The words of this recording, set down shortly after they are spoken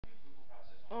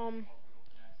Um,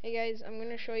 hey guys, I'm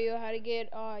gonna show you how to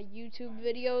get YouTube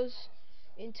videos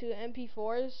into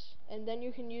MP4s, and then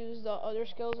you can use the other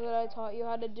skills that I taught you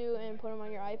how to do and put them on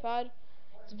your iPod.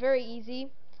 It's very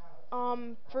easy.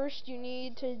 First you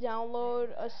need to download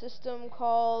a system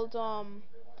called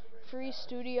Free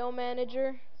Studio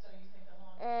Manager,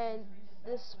 and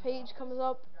this page comes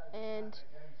up, and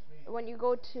when you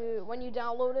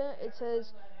download it, it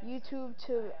says YouTube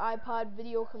to iPod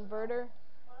Video Converter.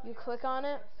 You click on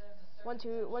it once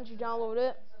you download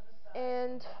it,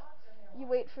 and you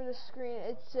wait for the screen.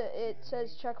 It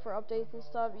says check for updates and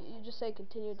stuff. You just say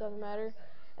continue. It doesn't matter.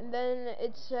 And then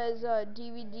it says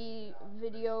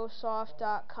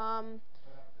dvdvideosoft.com.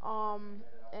 And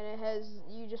it has,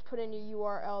 you just put in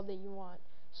your URL that you want.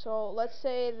 So let's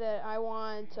say that I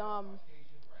want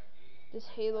this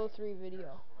Halo 3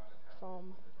 video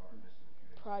from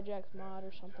Project Mod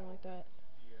or something like that.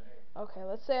 Okay,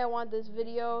 let's say I want this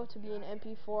video to be an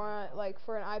MP4, like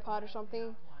for an iPod or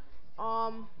something.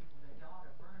 Um,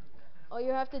 all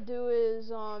you have to do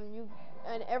is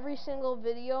and every single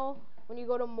video, when you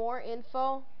go to more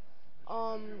info,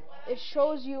 it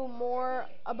shows you more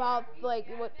about like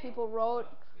what people wrote,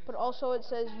 but also it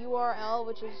says URL,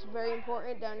 which is very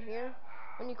important down here.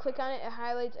 When you click on it, it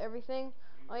highlights everything.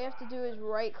 All you have to do is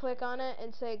right click on it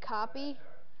and say copy,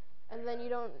 and then you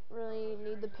don't really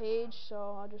need the page,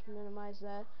 so I'll just minimize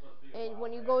that. And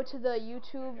when you go to the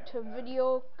YouTube to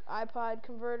video iPod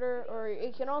converter, or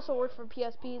it can also work for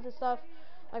PSPs and stuff,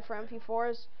 like for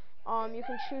MP4s, you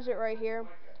can choose it right here.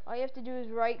 All you have to do is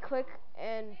right click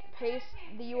and paste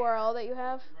the URL that you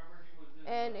have,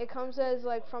 and it comes as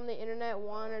like from the internet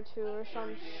 1 or 2 or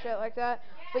some shit like that,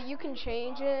 but you can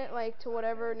change it like to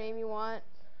whatever name you want.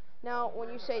 Now,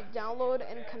 when you say download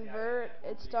and convert,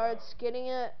 it starts getting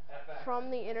it from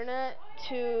the internet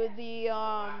to the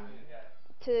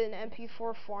to an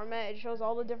MP4 format. It shows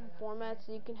all the different formats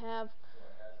that you can have.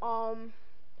 Um,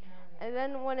 and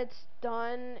then when it's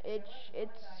done, it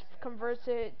converts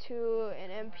it to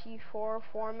an MP4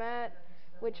 format,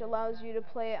 which allows you to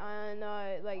play on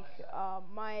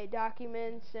My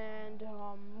Documents and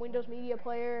Windows Media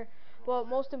Player. But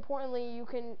most importantly, you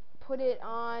can put it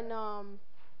on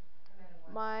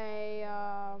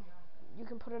my you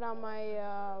can put it on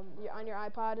on your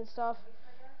iPod and stuff,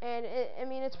 and I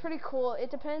mean, it's pretty cool.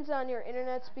 It depends on your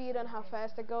internet speed on how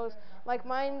fast it goes. Like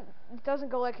mine, it doesn't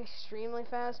go like extremely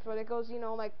fast, but it goes,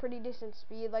 like pretty decent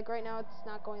speed. Like right now, it's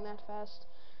not going that fast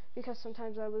because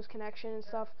sometimes I lose connection and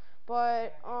stuff.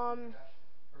 But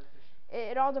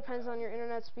it all depends on your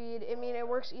internet speed. I mean, it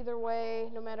works either way,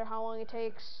 no matter how long it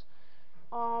takes.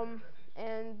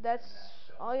 And that's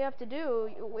all you have to do.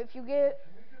 If you get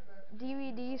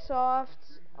DVD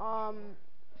Soft,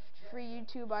 free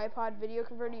YouTube iPod video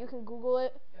converter, you can Google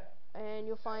it and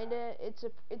you'll find it.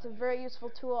 It's a very useful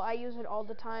tool. I use it all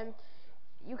the time.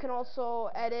 You can also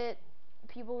edit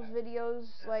people's videos,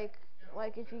 like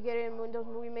if you get it in Windows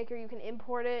Movie Maker, you can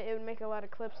import it. It would make a lot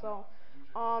of clips though.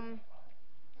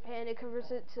 And it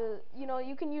converts it to,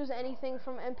 you can use anything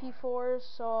from MP4s,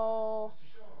 so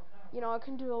it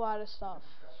can do a lot of stuff.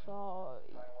 So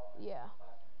yeah,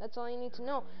 that's all you need to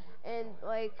know. And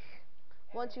like,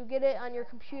 once you get it on your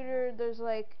computer, there's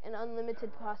like an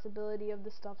unlimited possibility of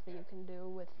the stuff that you can do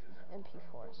with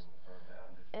MP4s.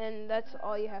 And that's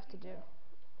all you have to do.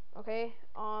 Okay?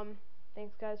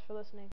 Thanks guys for listening.